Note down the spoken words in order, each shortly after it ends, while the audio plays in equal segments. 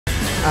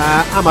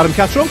I'm Adam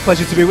Cattrall.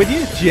 Pleasure to be with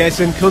you.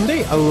 Jason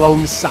Cundy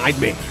alongside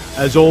me,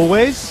 as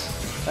always.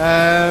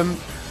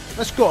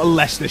 Let's go to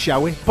Leicester,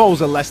 shall we?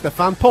 Paul's a Leicester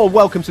fan. Paul,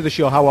 welcome to the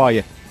show. How are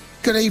you?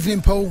 Good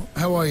evening, Paul.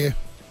 How are you?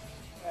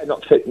 Yeah,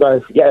 not too, no,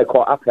 yeah,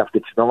 quite happy after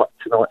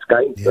tonight's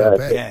game.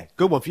 Yeah,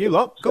 good one for you,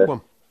 lot. Good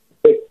one.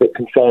 Bit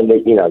concerned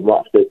that, right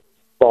after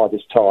by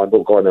this time,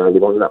 but going early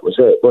on, and that was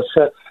it. But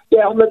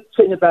yeah, I'm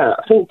thinking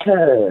about. I think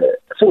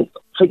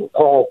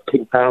our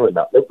King Power and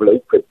that they're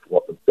blueprint for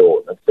what they've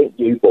done. I think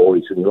you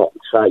boys and like to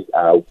say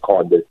how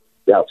kind of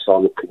the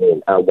outside looking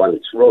in, how well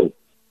it's run.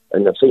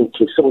 And I think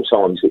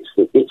sometimes it's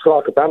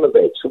like a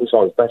Abramovich.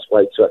 Sometimes the best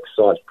way to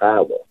exercise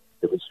power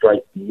is to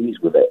straight views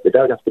with it. They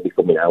don't have to be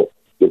coming out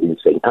giving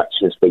things.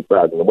 Actions speak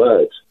louder than the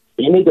words.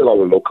 But you need a lot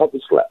of luck,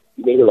 obviously.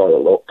 You need a lot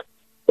of luck,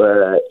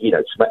 to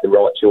make the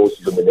right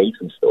choices underneath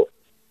and stuff.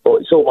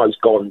 But it's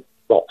almost gone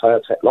not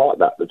perfect like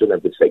that. They've done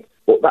everything.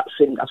 But that's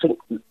I think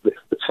the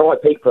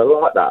type people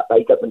are like that.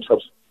 They get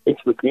themselves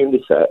into the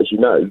community, as you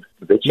know,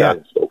 the big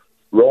and stuff,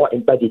 right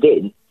embedded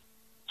in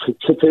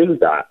to do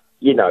that.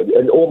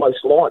 And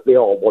almost like they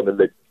are one of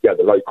the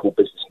local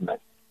businessmen.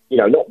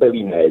 Not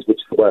billionaires,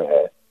 which they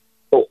were,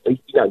 but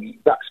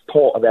that's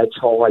part of their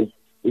tie.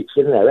 It's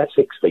in their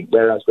ethics thing.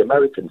 Whereas the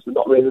Americans are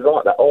not really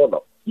like that, are they?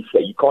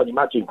 You can't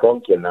imagine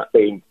Cronky and that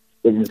being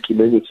in the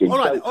community. All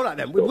right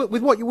then.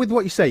 With what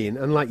you're saying,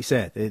 and like you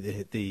said,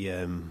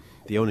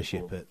 the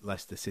ownership at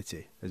Leicester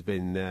City has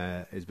been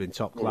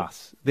top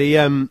class.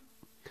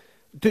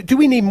 Do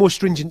we need more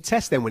stringent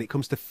tests then when it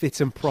comes to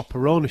fit and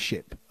proper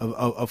ownership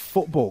of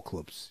football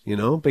clubs?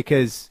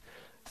 Because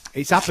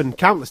it's happened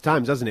countless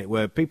times, hasn't it,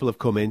 where people have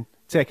come in,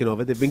 taken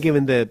over, they've been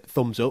given the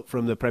thumbs up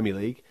from the Premier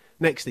League.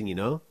 Next thing you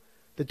know,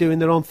 they're doing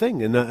their own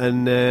thing, and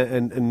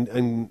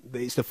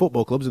it's the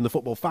football clubs and the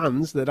football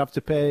fans that have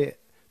to pay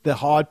the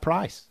hard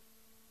price.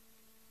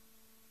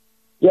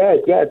 Yeah,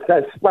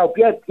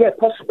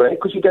 possibly,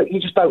 because you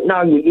just don't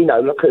know.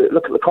 Look at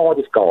the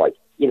Cardiff guy.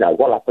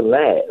 What happened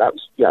there? That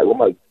was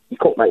almost. You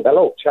couldn't make that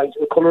up.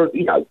 Changing the colour,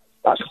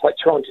 that's like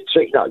trying to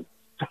treat,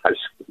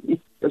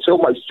 it's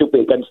almost should be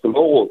against the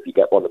law, if you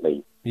get what I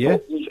mean. Yeah.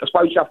 I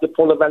suppose you have to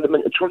pull an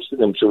element of trust in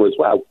them too as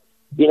well.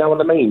 You know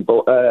what I mean?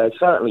 But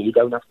certainly you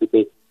don't have to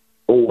be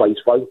always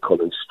vocal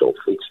and stuff.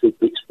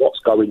 It's what's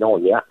going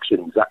on, the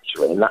actions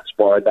actually, and that's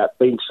why that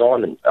being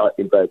silent,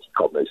 inverted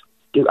commas,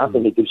 I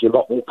think it gives you a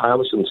lot more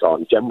power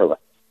sometimes, generally.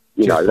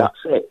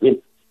 That's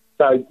it.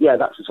 So, yeah,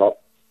 that's the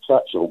top. So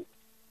that's all.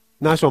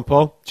 Nice one,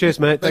 Paul. Cheers,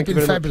 mate. They've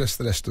been fabulous,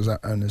 the Leicester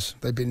owners.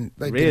 They've been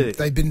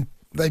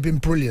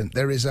brilliant.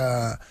 There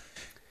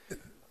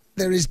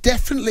is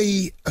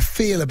definitely a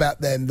feel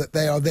about them that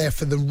they are there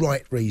for the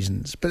right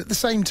reasons. But at the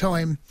same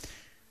time,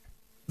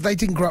 they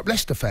didn't grow up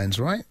Leicester fans,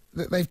 right?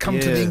 They've come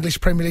to the English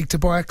Premier League to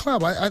buy a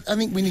club. I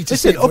think we need to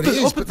see what it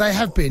is, but they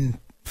have been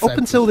fabulous. Up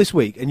until this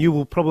week, and you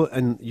will probably,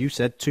 and you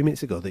said 2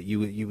 minutes ago that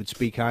you would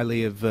speak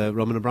highly of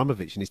Roman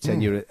Abramovich and his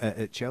tenure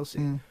at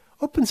Chelsea.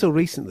 Up until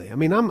recently, I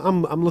mean,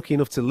 I'm lucky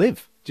enough to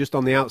live just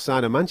on the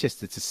outside of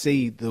Manchester to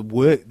see the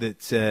work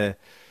that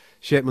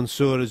Sheikh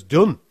Mansour has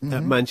done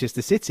at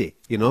Manchester City.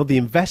 The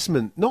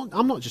investment.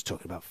 I'm not just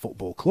talking about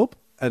football club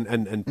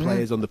and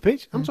players on the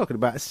pitch. I'm talking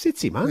about a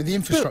city, man. With the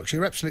infrastructure,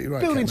 you're absolutely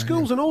right. Building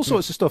schools and all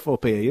sorts of stuff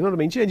up here. You know what I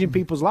mean? Changing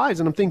people's lives.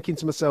 And I'm thinking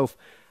to myself,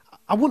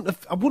 I wouldn't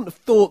have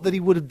thought that he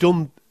would have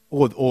done,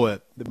 or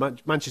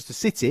the Manchester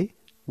City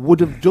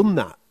would have done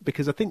that,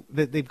 because I think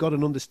that they've got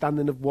an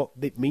understanding of what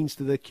it means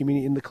to the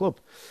community in the club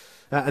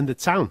and the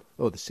town,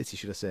 or the city,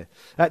 should I say.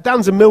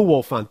 Dan's a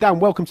Millwall fan. Dan,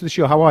 welcome to the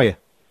show. How are you?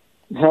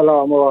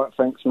 Hello, I'm all right,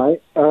 thanks,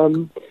 mate.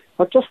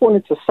 I just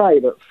wanted to say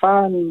that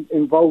fan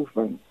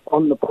involvement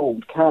on the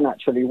board can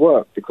actually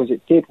work, because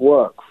it did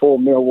work for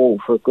Millwall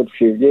for a good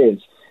few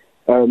years.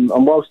 And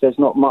whilst there's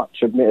not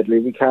much, admittedly,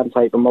 we can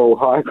take a moral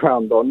high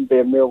ground on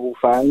being Millwall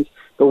fans.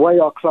 The way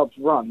our clubs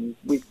run,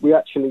 we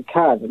actually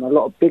can, and a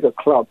lot of bigger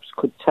clubs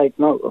could take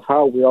note of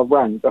how we are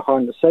run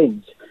behind the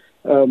scenes.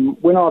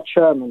 When our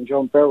chairman,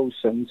 John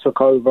Berylson, took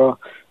over a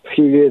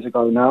few years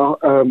ago now,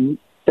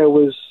 there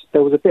was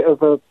a bit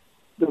of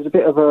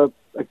a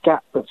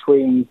gap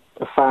between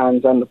the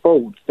fans and the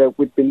board.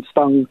 We'd been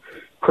stung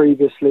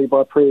previously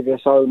by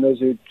previous owners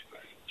who'd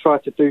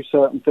tried to do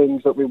certain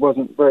things that we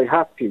wasn't very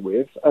happy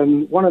with.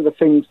 And one of the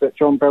things that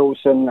John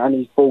Berylson and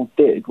his board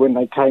did when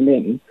they came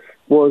in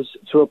was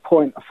to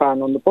appoint a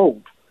fan on the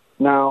board.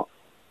 Now,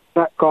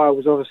 that guy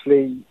was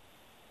obviously,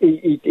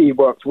 he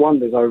worked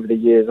wonders over the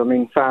years. I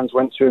mean, fans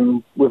went to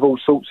him with all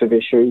sorts of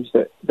issues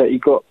that he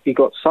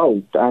got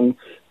sold, and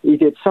he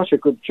did such a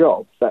good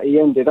job that he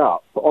ended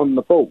up on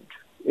the board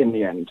in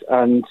the end.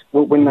 And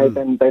when they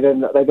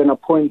then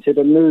appointed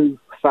a new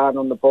fan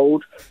on the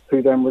board,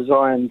 who then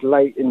resigned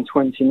late in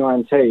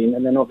 2019,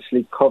 and then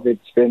obviously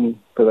COVID's been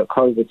for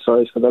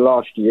the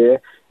last year,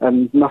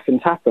 and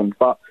nothing's happened.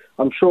 But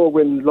I'm sure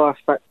when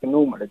life's back to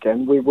normal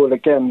again, we will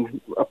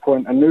again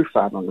appoint a new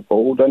fan on the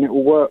board, and it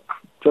will work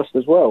just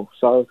as well.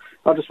 So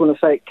I just want to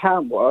say it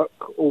can work,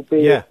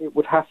 albeit it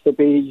would have to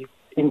be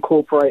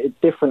incorporated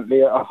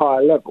differently at a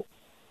higher level.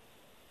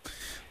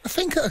 I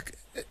think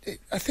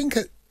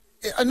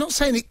I'm not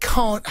saying it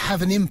can't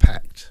have an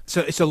impact,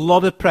 So it's a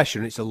lot of pressure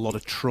and it's a lot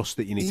of trust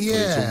that you need to put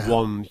Yeah. into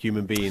one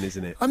human being,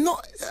 isn't it? I'm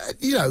not,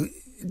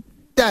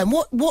 Dan,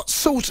 what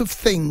sort of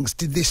things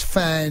did this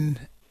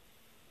fan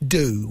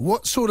do?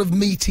 What sort of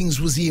meetings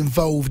was he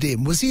involved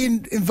in? Was he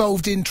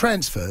involved in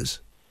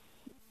transfers?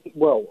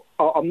 Well,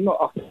 I'm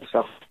not. I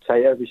can't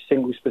say every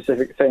single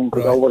specific thing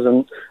because Right.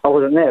 I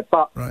wasn't there.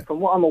 But Right. from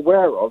what I'm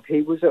aware of,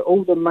 he was at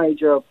all the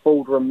major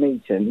boardroom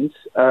meetings.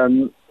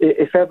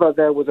 If ever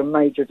there was a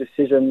major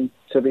decision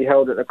to be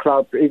held at the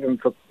club,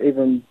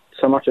 even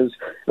so much as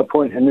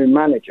appointing new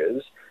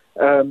managers.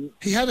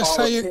 He had a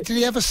say. Did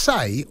he have a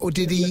say, or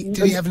did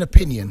he have an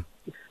opinion?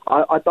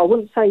 I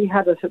wouldn't say he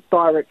had a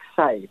direct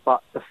say,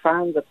 but the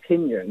fans'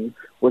 opinion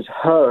was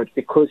heard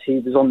because he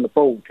was on the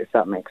board, if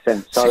that makes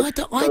sense. So,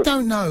 See, I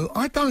don't know.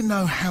 I don't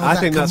know how I that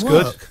think can that's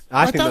work. good.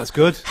 I think that's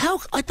good. How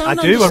I don't I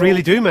know. do. I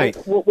really do, mate.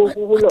 I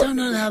don't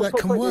know how that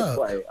can put it this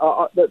work.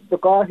 way, the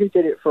guy who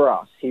did it for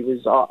us, he was.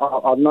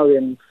 I know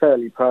him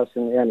fairly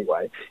personally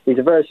anyway. He's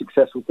a very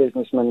successful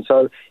businessman,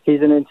 so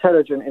he's an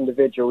intelligent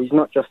individual. He's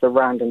not just a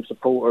random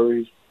supporter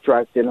who's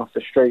dragged in off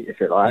the street, if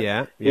you like.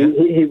 Yeah.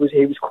 He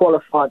was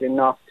qualified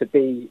enough to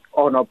be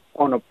on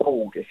a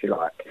board, if you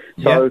like.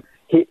 So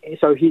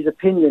so his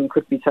opinion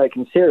could be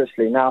taken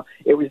seriously. Now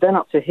it was then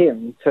up to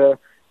him to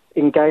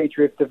engage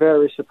with the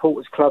various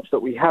supporters clubs that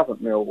we have at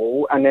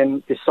Millwall, and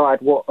then decide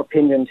what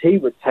opinions he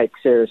would take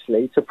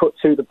seriously to put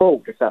to the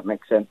board, if that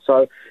makes sense.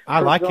 So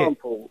I like it.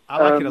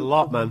 I like it a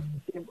lot, man.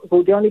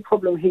 Well, the only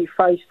problem he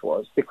faced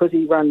was because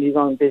he ran his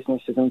own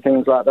businesses and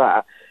things like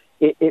that.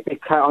 It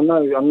became, I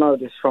know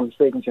this from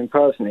speaking to him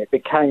personally, it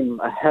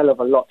became a hell of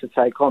a lot to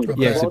take on.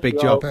 Yeah, it's a big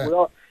job.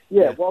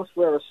 Whilst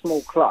we're a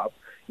small club,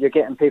 you're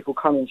getting people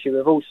coming to you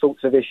with all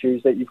sorts of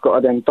issues that you've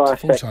got to then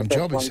dissect. Full-time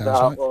job, it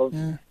sounds like.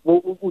 Yeah.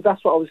 Well,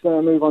 that's what I was going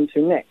to move on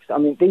to next. I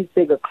mean, these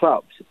bigger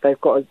clubs, they've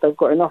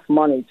got enough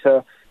money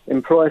to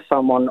employ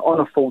someone on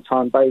a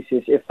full-time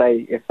basis if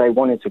they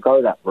wanted to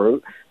go that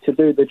route to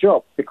do the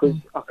job. Because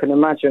I can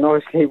imagine,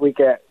 obviously,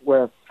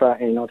 we're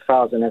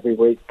 13,000 every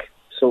week,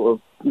 sort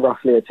of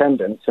roughly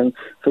attendance, and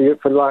for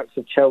the likes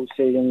of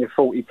Chelsea and your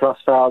 40+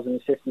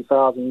 thousand,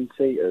 50,000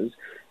 seaters,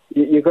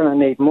 you're going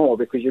to need more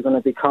because you're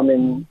going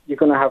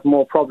to have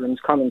more problems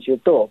coming to your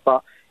door.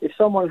 But if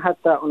someone had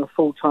that on a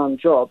full-time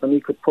job and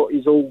he could put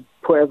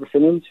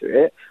everything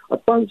into it, I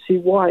don't see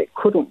why it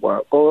couldn't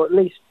work, or at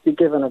least be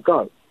given a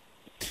go.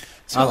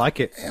 So, I like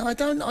it. I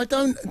don't.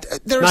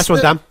 Nice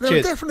one, Dan. There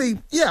Cheers. are definitely,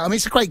 I mean,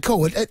 it's a great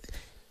call.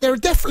 There are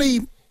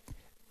definitely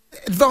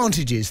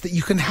advantages that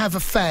you can have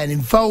a fan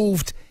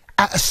involved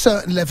at a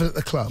certain level at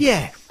the club.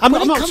 Yeah, I'm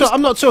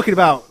not talking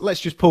about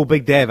let's just pull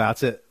Big Dave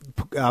out at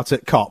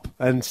COP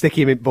and stick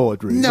him in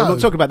boardrooms. No. I'm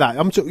not talking about that.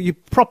 I'm talking you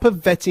proper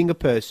vetting a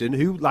person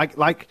who,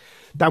 like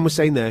Dan was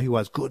saying there, who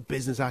has good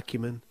business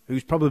acumen,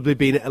 who's probably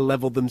been at a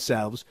level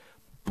themselves,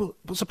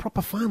 but's a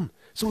proper fan.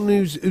 Someone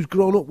who's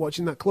grown up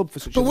watching that club for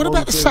such a long But what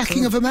about the period of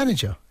sacking time. of a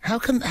manager? How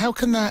can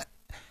that?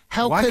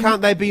 Why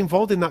can't they be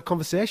involved in that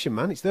conversation,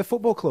 man? It's their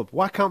football club.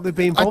 Why can't they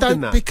be involved in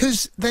that?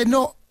 Because they're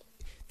not.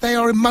 They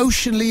are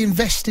emotionally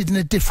invested in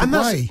a different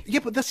way.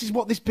 Yeah, but this is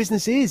what this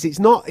business is. It's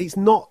not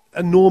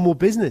a normal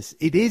business.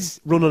 It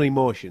is run on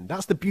emotion.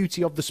 That's the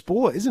beauty of the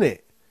sport, isn't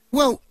it?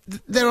 Well,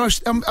 there are.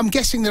 I'm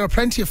guessing there are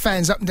plenty of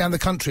fans up and down the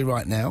country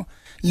right now,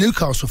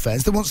 Newcastle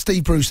fans, that want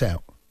Steve Bruce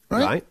out.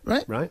 Right.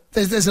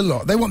 There's a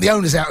lot. They want the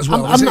owners out as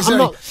well.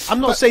 I'm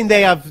not saying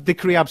they have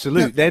decree absolute.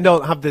 No. They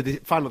don't have the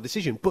final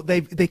decision, but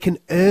they can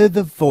air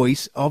the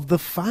voice of the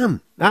fan.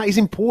 That is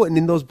important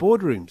in those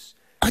boardrooms.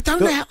 I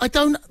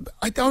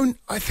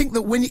think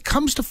that when it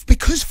comes to,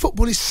 because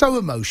football is so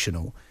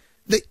emotional,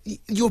 that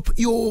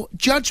your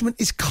judgment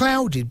is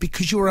clouded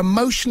because you're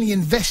emotionally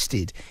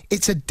invested.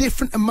 It's a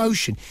different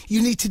emotion.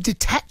 You need to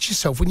detach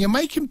yourself. When you're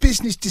making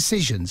business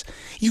decisions,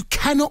 you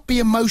cannot be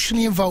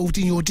emotionally involved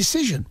in your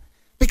decision.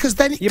 Because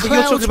then it clouds but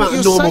you're talking about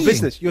a normal saying.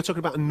 business. You're talking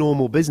about a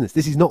normal business.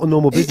 This is not a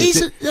normal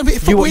business.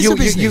 Football is a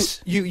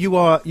business. You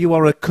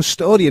are a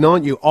custodian,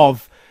 aren't you,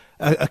 of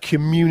a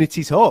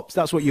community's hopes?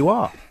 That's what you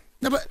are.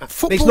 No, but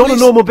football it's not a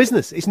normal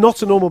business. It's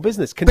not a normal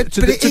business. To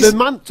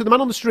the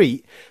man on the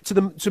street,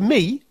 to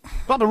me,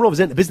 Blackburn Rovers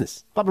ain't a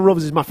business. Blackburn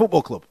Rovers is my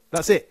football club.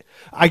 That's it.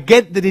 I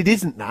get that it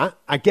isn't that.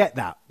 I get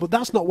that. But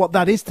that's not what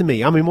that is to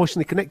me. I'm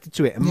emotionally connected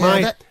to it. And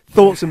my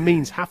thoughts and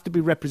means have to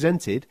be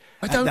represented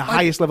at the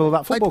highest level of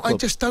that football club. I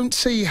just don't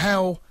see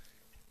how...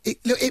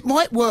 It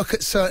might work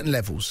at certain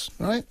levels,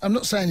 right? I'm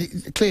not saying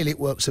clearly it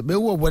works at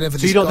Millwall or whatever.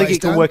 So you don't think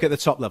it can work at the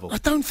top level? I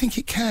don't think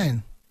it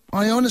can.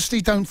 I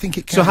honestly don't think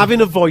it can. So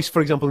having a voice,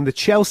 for example, in the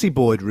Chelsea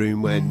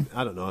boardroom when,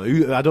 I don't know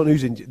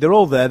who's in, they're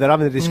all there, they're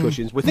having the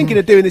discussions, we're thinking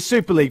of doing this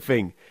Super League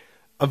thing.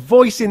 A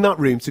voice in that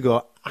room to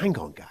go, hang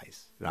on,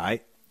 guys,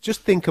 right?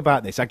 Just think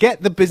about this. I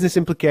get the business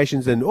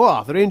implications and,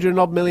 300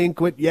 odd million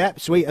quid, yeah,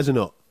 sweet as a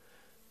nut.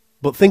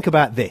 But think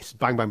about this.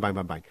 Bang, bang, bang,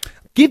 bang, bang.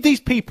 Give these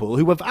people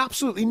who have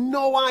absolutely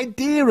no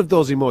idea of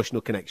those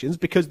emotional connections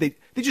because they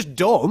just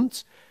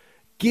don't,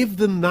 give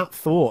them that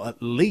thought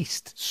at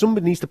least.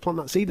 Somebody needs to plant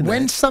that seed in there.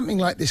 When something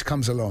like this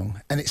comes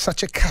along and it's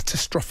such a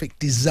catastrophic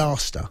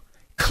disaster,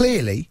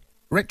 clearly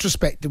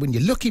retrospective, when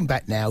you're looking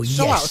back now,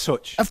 so yes. out of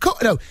touch.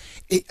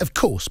 Of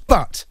course,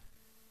 but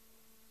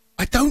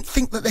I don't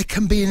think that there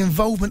can be an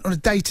involvement on a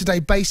day-to-day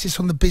basis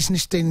on the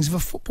business dealings of a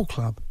football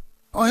club.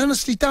 I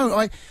honestly don't.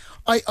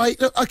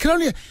 I can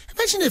only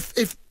imagine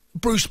if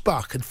Bruce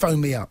Buck had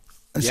phoned me up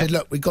and said,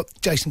 "Look, we got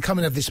Jason, come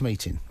and have this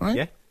meeting, right?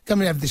 Yeah. Come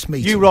and have this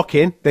meeting." You rock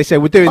in. They say,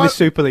 we're doing this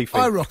Super League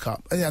thing. I rock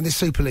up, this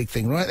Super League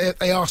thing, right?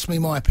 They ask me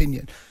my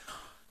opinion.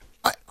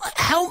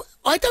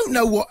 I don't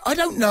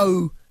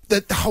know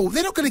the whole.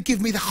 They're not going to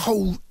give me the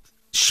whole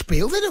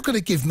spiel. They're not going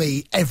to give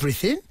me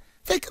everything.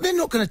 They're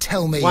not going to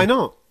tell me. Why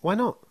not? Why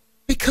not?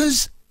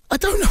 Because I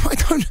don't know.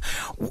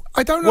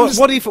 I don't know.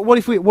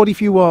 What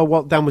if you are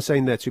what Dan was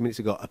saying there 2 minutes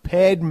ago? A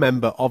paid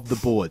member of the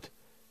board.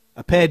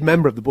 A paid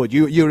member of the board.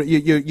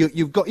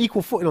 You've got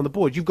equal footing on the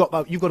board. You've got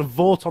a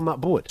vote on that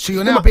board. So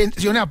you're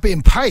now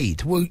being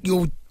paid. Well,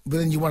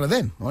 then you're one of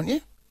them, aren't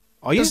you?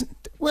 Are you?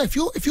 Well,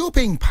 if you're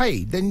being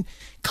paid, then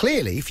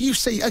clearly, if you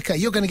see, okay,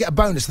 you're going to get a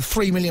bonus of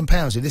 £3 million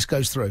if this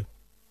goes through.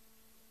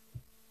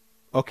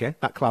 Okay,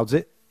 that clouds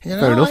it. You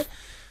know, fair enough.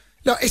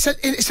 Look,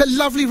 it's a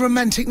lovely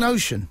romantic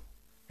notion.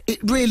 It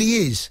really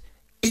is.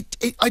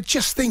 I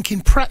just think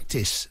in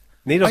practice,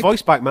 need a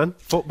voice back, man.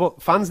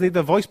 But fans need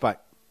their voice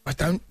back. I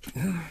don't.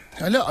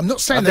 Look, I'm not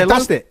saying they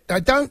lost it. I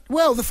don't.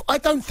 Well, I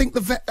don't think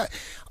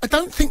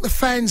the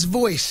fans'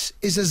 voice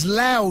is as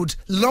loud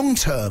long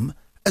term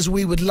as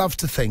we would love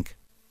to think.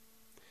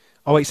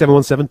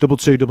 08717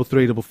 22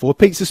 33 44.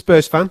 Pete's a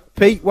Spurs fan.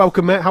 Pete,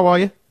 welcome, mate. How are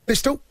you?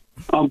 Pistol.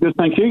 I'm good,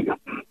 thank you.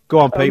 Go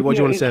on, Pete. What do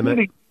you want to say,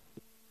 mate?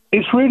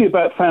 It's really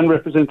about fan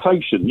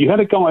representation. You had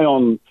a guy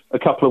on a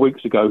couple of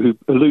weeks ago who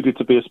alluded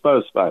to be a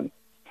Spurs fan.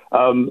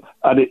 And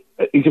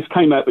he just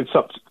came out with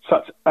such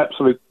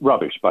absolute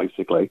rubbish,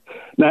 basically.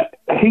 Now,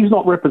 he's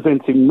not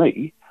representing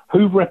me.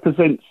 Who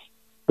represents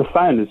the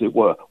fan, as it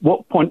were?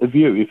 What point of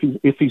view?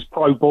 If he's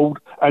pro-bald,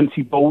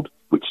 anti-bald,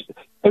 which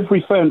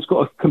every fan's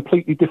got a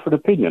completely different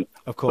opinion.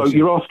 Of course. So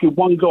you're asking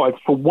one guy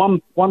for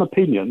one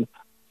opinion.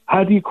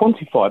 How do you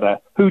quantify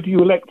that? Who do you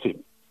elect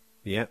him?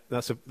 Yeah,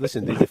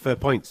 listen. These are fair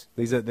points.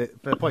 These are the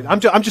fair points.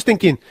 I'm just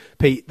thinking,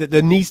 Pete, that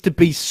there needs to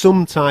be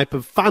some type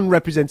of fan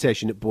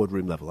representation at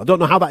boardroom level. I don't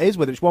know how that is.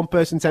 Whether it's one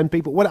person, 10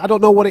 people. I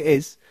don't know what it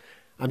is.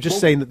 I'm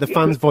just saying that the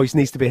fans' voice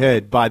needs to be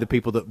heard by the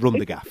people that run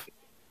the gaff.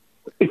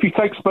 If you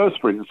take Spurs,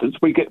 for instance,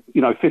 we get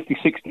 50,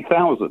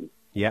 60,000.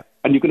 Yeah.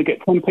 And you're going to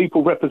get 10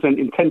 people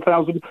representing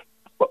 10,000.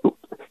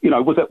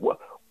 Was that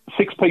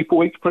 6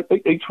 people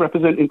each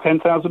representing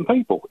 10,000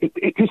 people?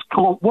 It just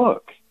can't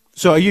work.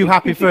 So are you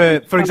happy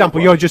for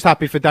example, you're just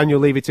happy for Daniel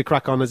Levy to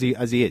crack on as he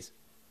is?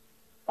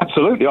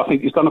 Absolutely. I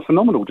think he's done a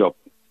phenomenal job.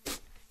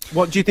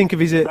 What do you think of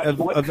his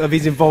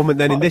involvement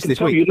then in this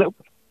week?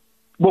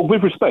 Well,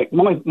 with respect,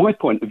 my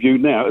point of view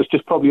now is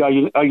just probably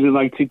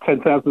alienated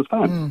 10,000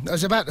 fans. I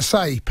was about to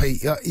say,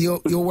 Pete, you're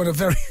one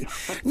of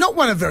not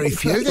one of very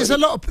few. There's a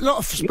lot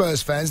of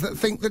Spurs fans that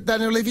think that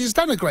Daniel Levy has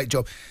done a great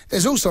job.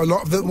 There's also a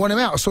lot that want him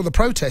out. I saw the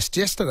protest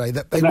yesterday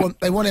that they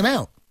want him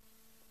out.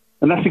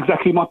 And that's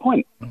exactly my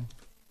point.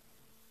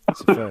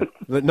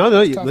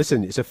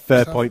 Listen, it's a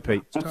fair point,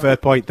 Pete. It's a fair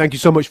point. Thank you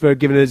so much for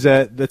giving us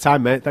the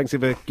time, mate. Thanks for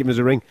giving us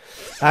a ring.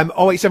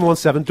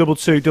 08717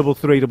 22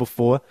 33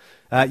 44.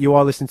 You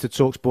are listening to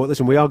talkSPORT.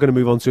 Listen, we are going to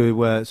move on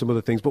to some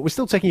other things, but we're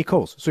still taking your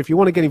calls. So if you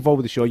want to get involved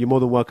with the show, you're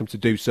more than welcome to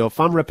do so.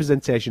 Fan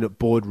representation at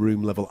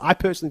boardroom level. I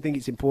personally think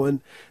it's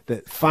important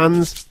that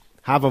fans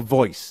have a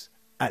voice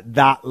at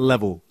that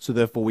level, so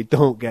therefore we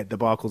don't get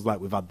debacles like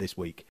we've had this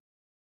week.